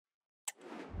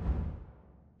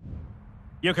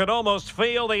You could almost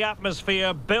feel the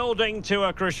atmosphere building to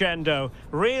a crescendo.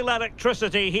 Real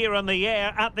electricity here in the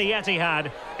air at the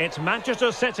Etihad. It's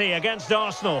Manchester City against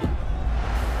Arsenal.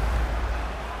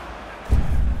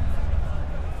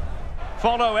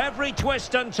 Follow every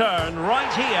twist and turn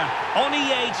right here on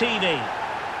EA TV.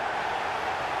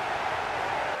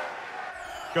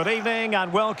 Good evening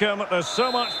and welcome. There's so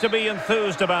much to be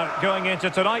enthused about going into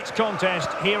tonight's contest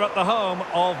here at the home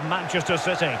of Manchester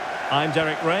City. I'm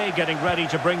Derek Ray, getting ready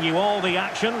to bring you all the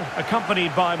action,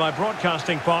 accompanied by my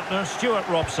broadcasting partner, Stuart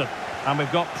Robson. And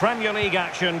we've got Premier League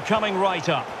action coming right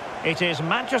up. It is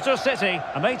Manchester City,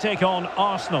 and they take on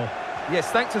Arsenal.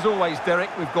 Yes, thanks as always, Derek.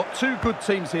 We've got two good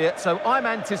teams here, so I'm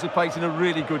anticipating a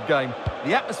really good game.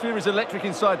 The atmosphere is electric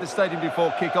inside the stadium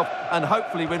before kick-off, and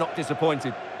hopefully we're not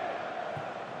disappointed.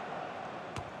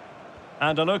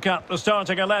 And a look at the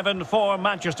starting 11 for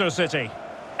Manchester City.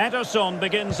 Ederson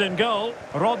begins in goal.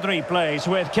 Rodri plays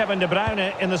with Kevin De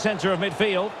Bruyne in the centre of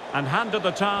midfield. And handed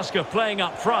the task of playing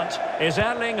up front is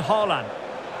Erling Haaland.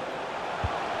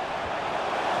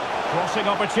 Crossing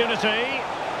opportunity.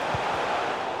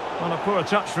 Well, a poor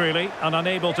touch really, and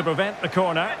unable to prevent the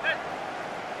corner.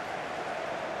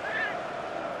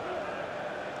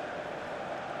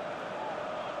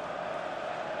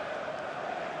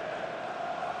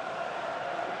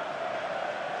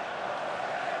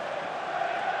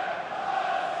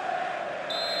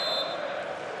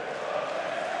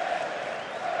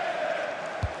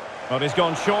 But he's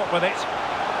gone short with it.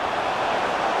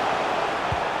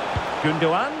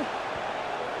 Gundogan.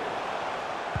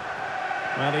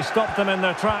 Well, he stopped them in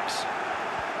their tracks.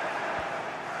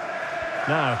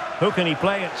 Now, who can he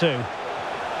play it to?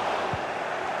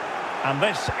 And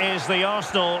this is the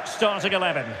Arsenal starting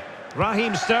 11.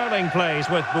 Raheem Sterling plays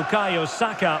with Bukayo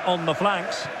Saka on the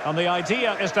flanks. And the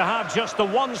idea is to have just the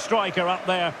one striker up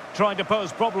there trying to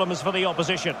pose problems for the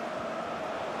opposition.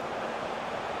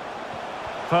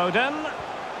 Foden.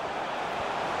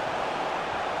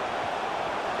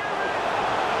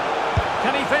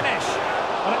 Can he finish?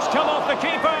 And it's come off the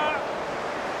keeper.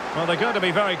 Well, they're going to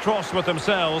be very cross with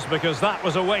themselves because that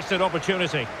was a wasted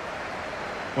opportunity.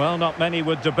 Well, not many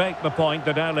would debate the point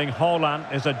that Erling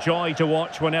Haaland is a joy to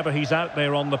watch whenever he's out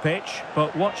there on the pitch.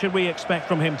 But what should we expect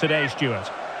from him today, Stuart?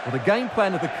 Well, the game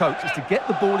plan of the coach is to get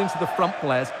the ball into the front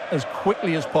players as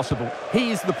quickly as possible.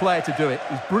 He is the player to do it.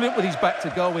 He's brilliant with his back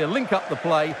to goal. He'll link up the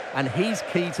play, and he's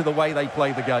key to the way they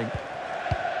play the game.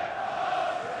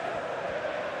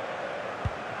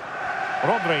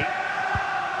 Rodri.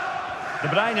 De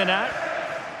Bruyne now.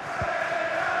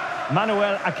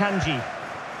 Manuel Akanji.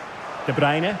 De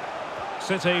Bruyne.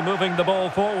 City moving the ball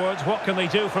forwards. What can they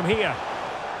do from here?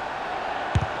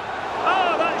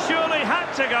 Oh, that surely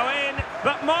had to go in.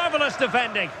 But marvellous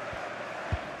defending.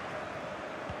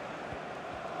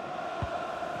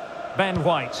 Ben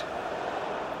White.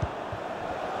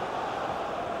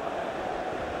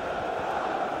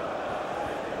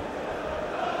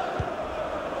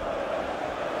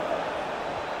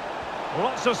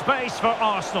 Lots of space for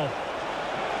Arsenal.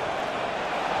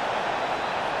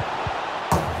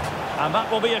 And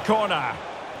that will be a corner.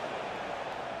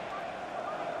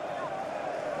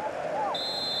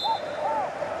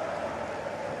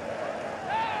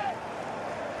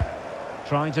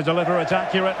 Trying to deliver it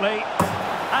accurately.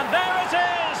 And there it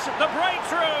is! The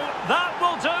breakthrough! That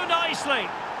will do nicely.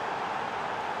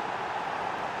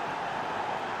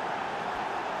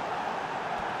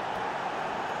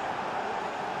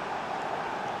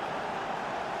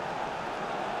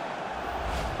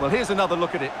 Well, here's another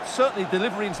look at it. Certainly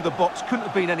delivery into the box couldn't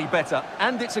have been any better.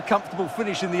 And it's a comfortable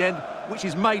finish in the end, which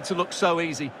is made to look so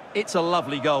easy. It's a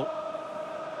lovely goal.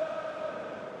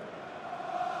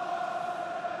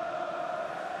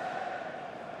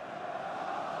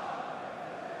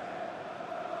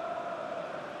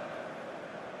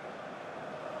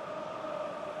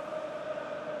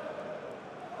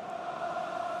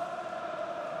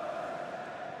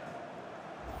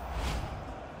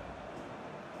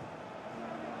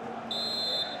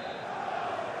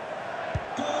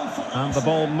 And the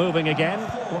ball moving again.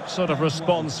 What sort of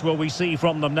response will we see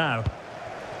from them now?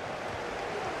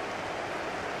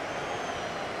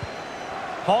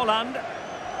 Haaland.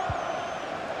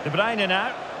 De Bruyne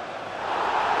now.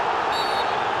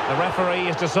 The referee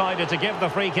has decided to give the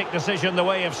free kick decision the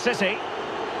way of City.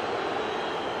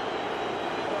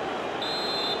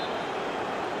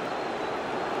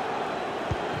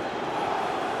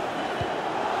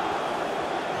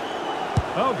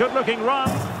 Oh, good-looking run.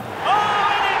 Oh,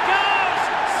 and it goes!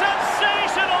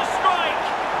 Sensational strike!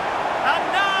 And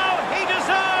now he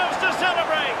deserves to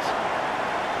celebrate.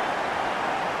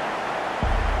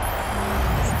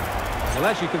 Well,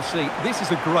 as you can see, this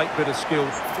is a great bit of skill.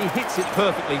 He hits it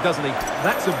perfectly, doesn't he?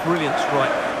 That's a brilliant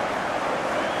strike.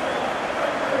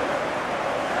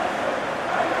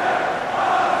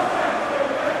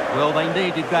 Well, they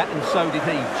needed that, and so did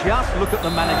he. Just look at the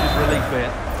manager's relief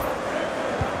there.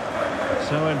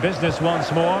 So in business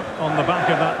once more, on the back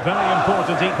of that very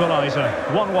important equaliser.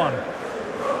 1-1.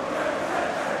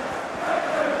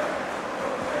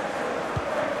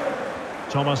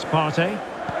 Thomas Partey.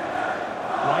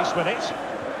 Rice with it.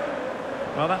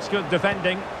 Well, that's good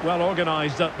defending. Well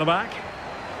organised at the back.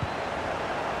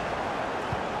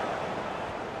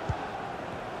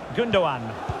 Gundogan.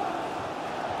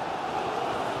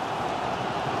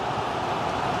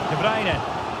 De Bruyne.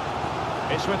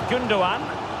 It's with Gundogan.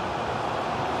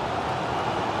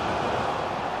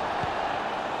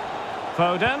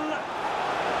 Foden.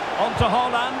 On to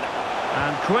Haaland.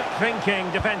 And quick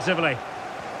thinking defensively.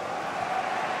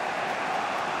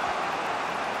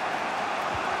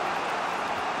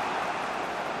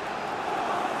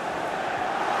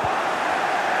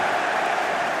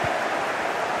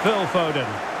 Phil Foden.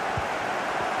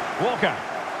 Walker.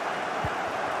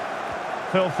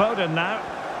 Phil Foden now.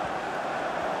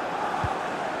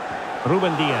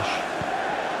 Ruben Dias.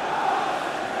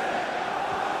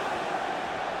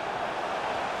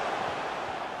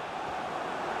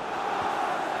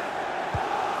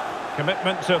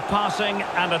 Commitment to passing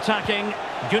and attacking.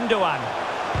 Gundogan.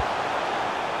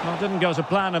 Well, didn't go to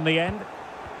plan in the end.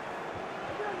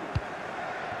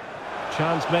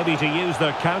 Chance maybe to use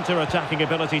their counter-attacking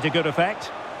ability to good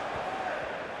effect.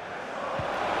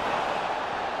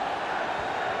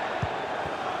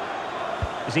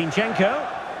 Zinchenko.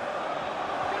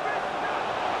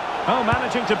 Oh,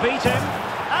 managing to beat him.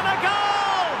 And a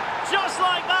goal! Just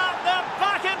like that, they're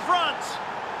back in front.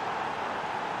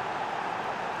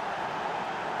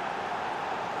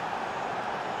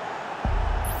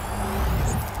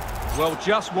 Well,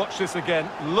 just watch this again.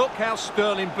 Look how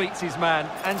Sterling beats his man.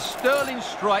 And Sterling's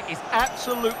strike is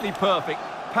absolutely perfect.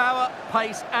 Power,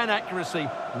 pace and accuracy.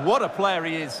 What a player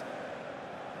he is.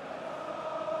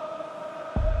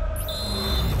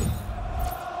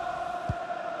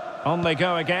 On they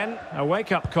go again. A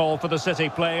wake-up call for the City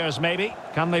players, maybe.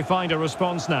 Can they find a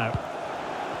response now?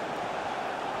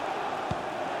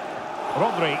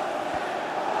 Rodri.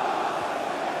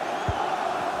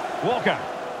 Walker.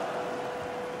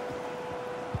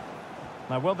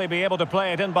 Now, will they be able to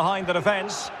play it in behind the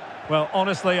defence? Well,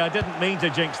 honestly, I didn't mean to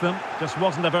jinx them. Just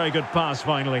wasn't a very good pass,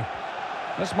 finally.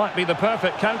 This might be the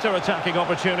perfect counter-attacking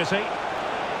opportunity.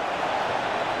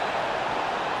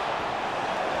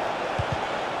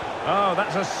 Oh,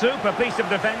 that's a super piece of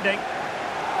defending.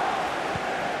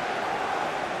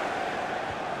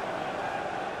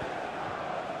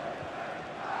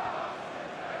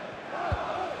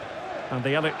 And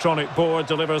the electronic board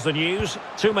delivers the news.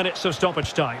 2 minutes of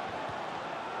stoppage time.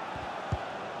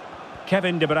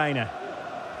 Kevin De Bruyne.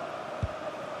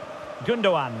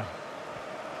 Gundogan.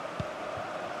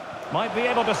 Might be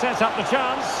able to set up the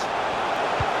chance.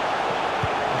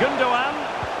 Gundogan.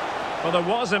 Well, there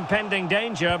was impending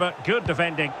danger, but good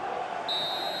defending.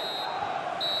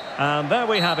 And there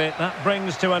we have it. That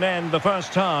brings to an end the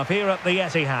first half here at the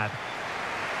Etihad.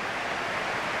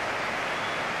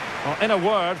 Well, in a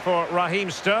word for Raheem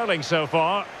Sterling so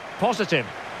far, positive.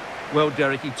 Well,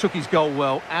 Derek, he took his goal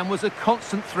well and was a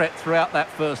constant threat throughout that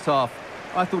first half.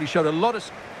 I thought he showed a lot of...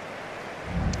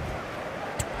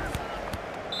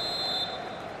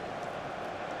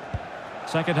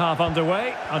 Second half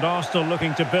underway, and Arsenal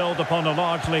looking to build upon a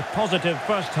largely positive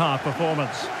first half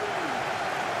performance.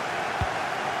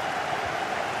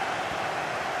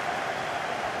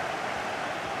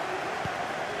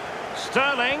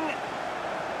 Sterling.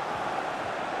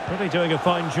 Really doing a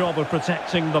fine job of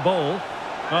protecting the ball.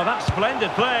 Well, that's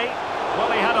splendid play. Well,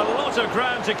 he had a lot of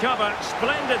ground to cover.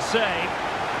 Splendid save.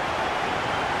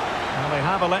 And they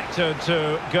have elected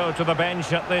to go to the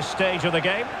bench at this stage of the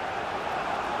game.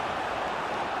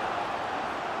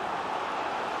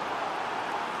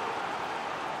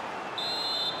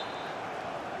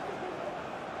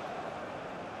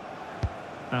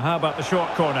 Now, how about the short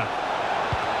corner?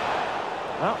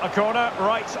 Well, a corner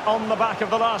right on the back of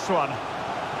the last one.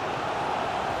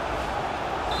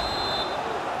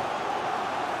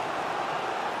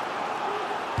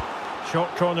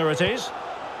 Short corner it is.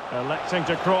 Electing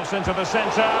to cross into the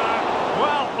centre.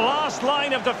 Well, last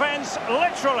line of defence,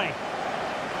 literally.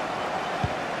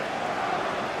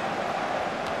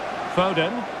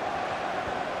 Foden.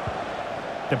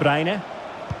 De Bruyne.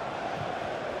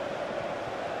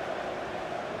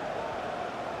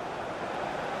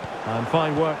 And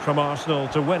fine work from Arsenal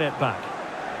to win it back.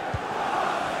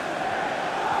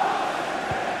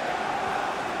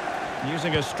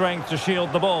 Using his strength to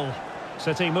shield the ball.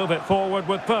 City move it forward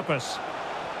with purpose.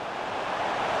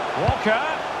 Walker.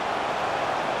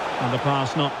 And the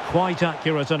pass not quite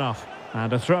accurate enough.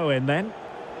 And a throw in then.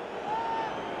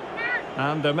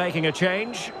 And they're making a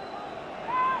change.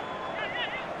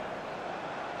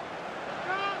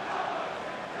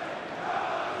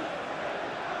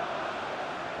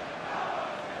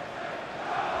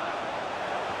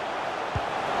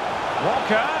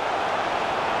 Walker.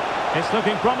 It's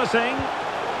looking promising.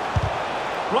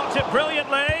 Blocked it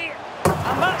brilliantly.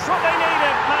 And that's what they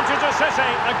needed, Manchester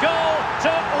City. A goal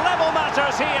to level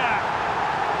matters here.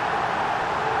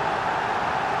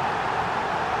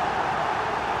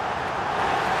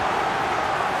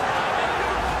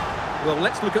 Well,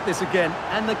 let's look at this again.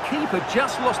 And the keeper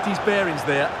just lost his bearings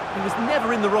there. He was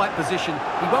never in the right position.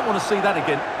 He won't want to see that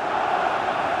again.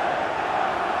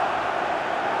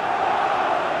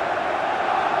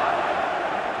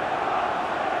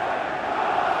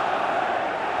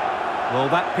 Well,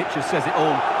 that picture says it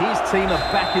all. His team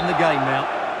are back in the game now.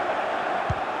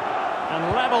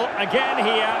 And level again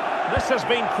here. This has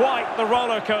been quite the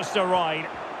roller coaster ride.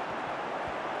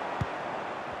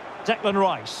 Declan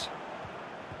Rice.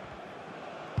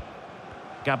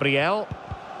 Gabriel.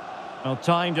 Well,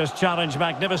 timed his challenge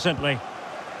magnificently.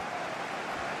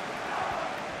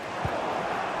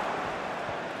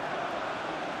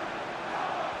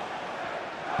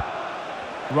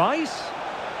 Rice.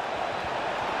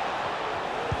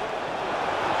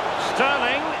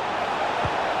 Sterling.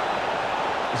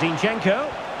 Zinchenko.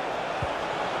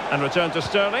 And return to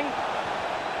Sterling.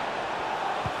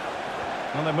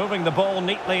 And they're moving the ball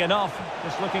neatly enough.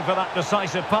 Just looking for that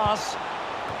decisive pass.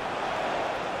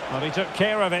 But he took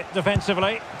care of it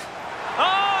defensively.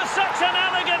 Oh, such an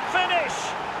elegant finish!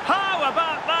 How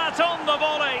about that on the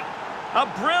volley? A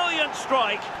brilliant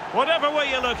strike, whatever way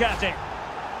you look at it.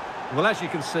 Well, as you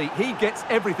can see, he gets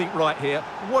everything right here.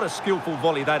 What a skillful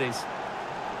volley that is.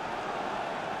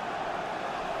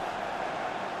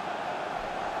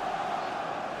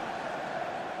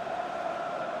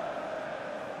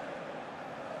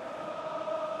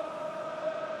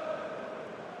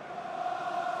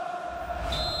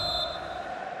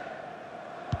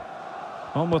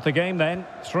 On with the game then,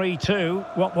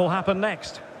 3-2. What will happen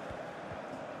next?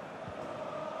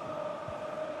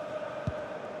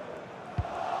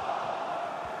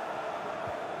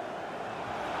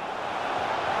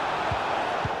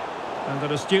 And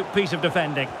an astute piece of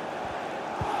defending.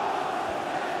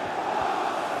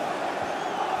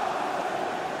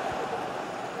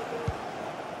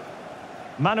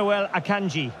 Manuel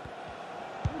Akanji.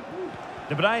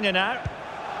 De Bruyne now.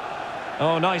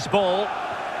 Oh, nice ball.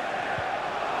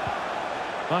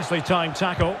 Nicely timed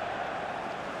tackle.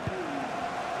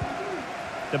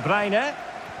 De Bruyne.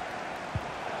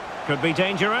 Could be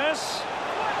dangerous.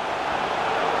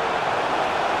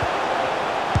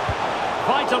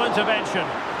 Vital intervention.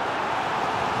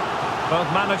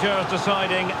 Both managers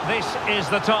deciding this is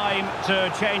the time to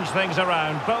change things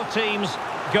around. Both teams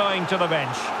going to the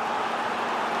bench.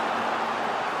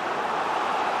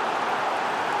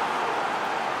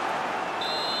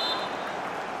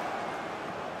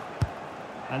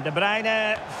 And De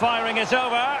Bruyne firing it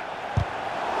over.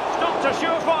 Stopped a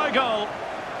surefire goal.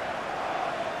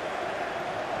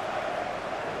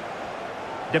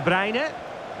 De Bruyne.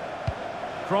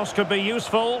 Cross could be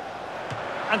useful.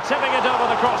 And tipping it over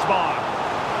the crossbar.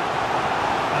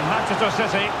 And Manchester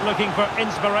City looking for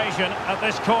inspiration at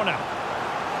this corner.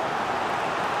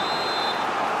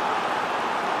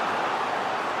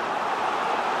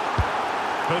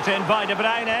 Put in by De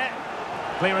Bruyne.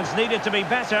 Clearance needed to be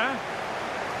better.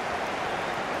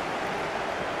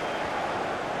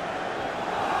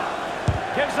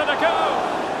 Gives it a go.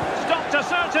 Stopped a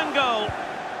certain goal.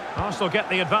 Arsenal get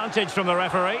the advantage from the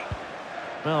referee.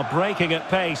 Well, breaking at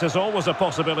pace is always a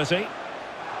possibility.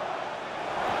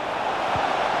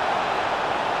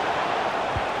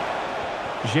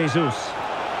 Jesus.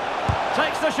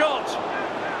 Takes the shot.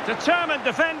 Determined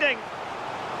defending.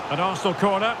 An Arsenal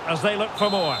corner as they look for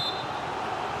more.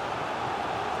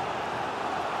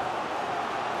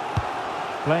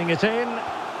 Playing it in.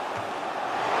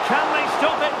 Can they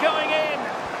stop it going in?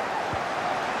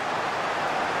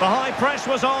 The high press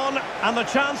was on, and the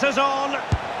chance is on.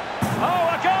 Oh,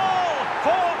 a goal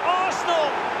for Arsenal.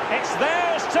 It's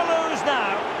theirs to lose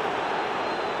now.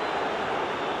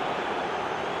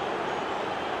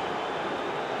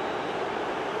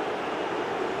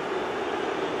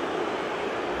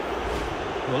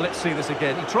 Well, let's see this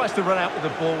again. He tries to run out with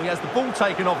the ball. He has the ball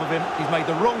taken off of him. He's made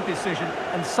the wrong decision,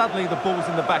 and suddenly the ball's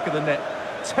in the back of the net.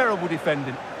 Terrible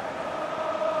defending.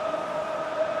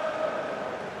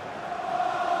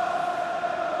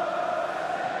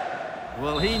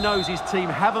 Well, he knows his team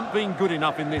haven't been good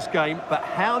enough in this game, but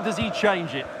how does he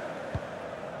change it?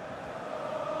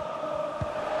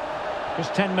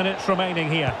 Just 10 minutes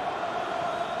remaining here.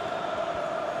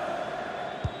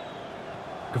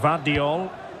 Guardiola.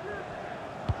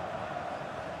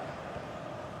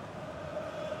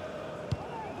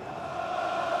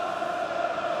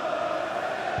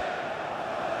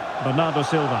 Bernardo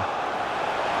Silva.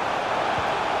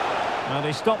 And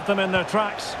he stopped them in their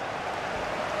tracks.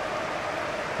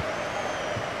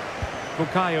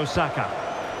 Bukayo Saka.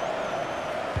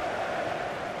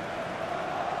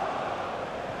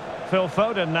 Phil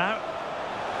Foden now.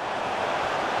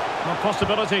 More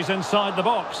possibilities inside the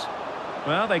box.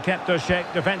 Well, they kept their shape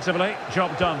defensively.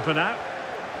 Job done for now.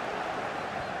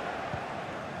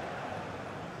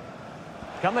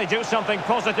 Can they do something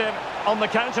positive on the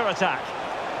counter-attack?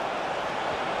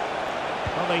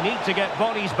 Well, they need to get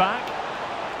bodies back.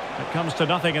 It comes to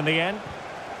nothing in the end.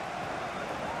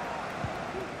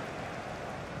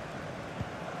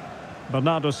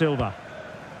 Bernardo Silva.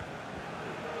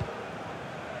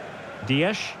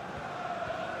 Dias.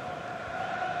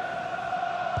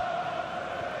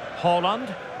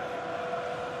 Holland.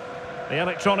 The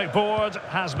electronic board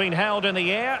has been held in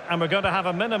the air, and we're going to have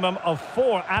a minimum of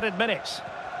 4 added minutes.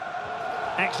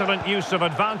 Excellent use of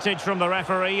advantage from the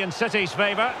referee in City's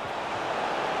favour.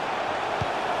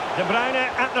 De Bruyne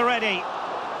at the ready.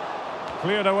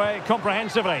 Cleared away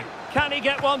comprehensively. Can he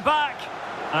get one back?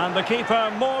 And the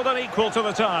keeper more than equal to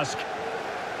the task.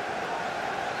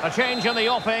 A change in the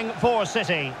offing for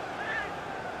City.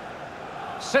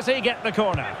 City get the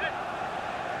corner.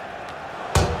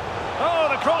 Oh,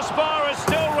 the crossbar is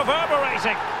still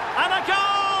reverberating. And a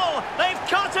goal! They've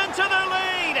cut into the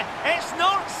lead. It's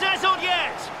not settled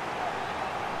yet.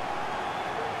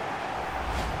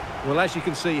 Well, as you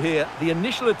can see here, the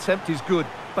initial attempt is good,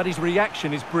 but his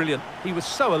reaction is brilliant. He was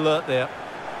so alert there.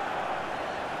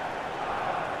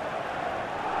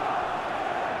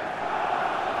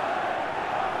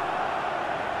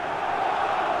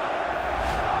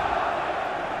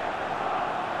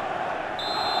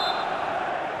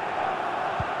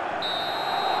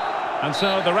 And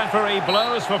so the referee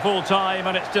blows for full time,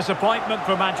 and it's disappointment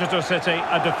for Manchester City,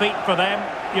 a defeat for them.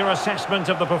 Your assessment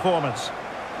of the performance?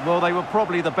 Well, they were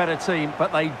probably the better team,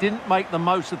 but they didn't make the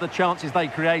most of the chances they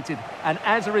created, and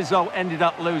as a result ended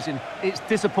up losing. It's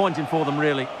disappointing for them,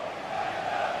 really.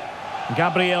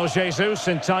 Gabriel Jesus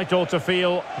entitled to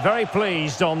feel very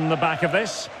pleased on the back of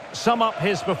this. Sum up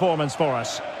his performance for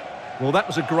us. Well, that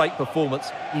was a great performance.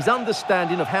 His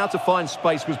understanding of how to find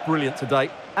space was brilliant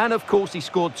today. And, of course, he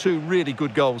scored 2 really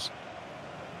good goals.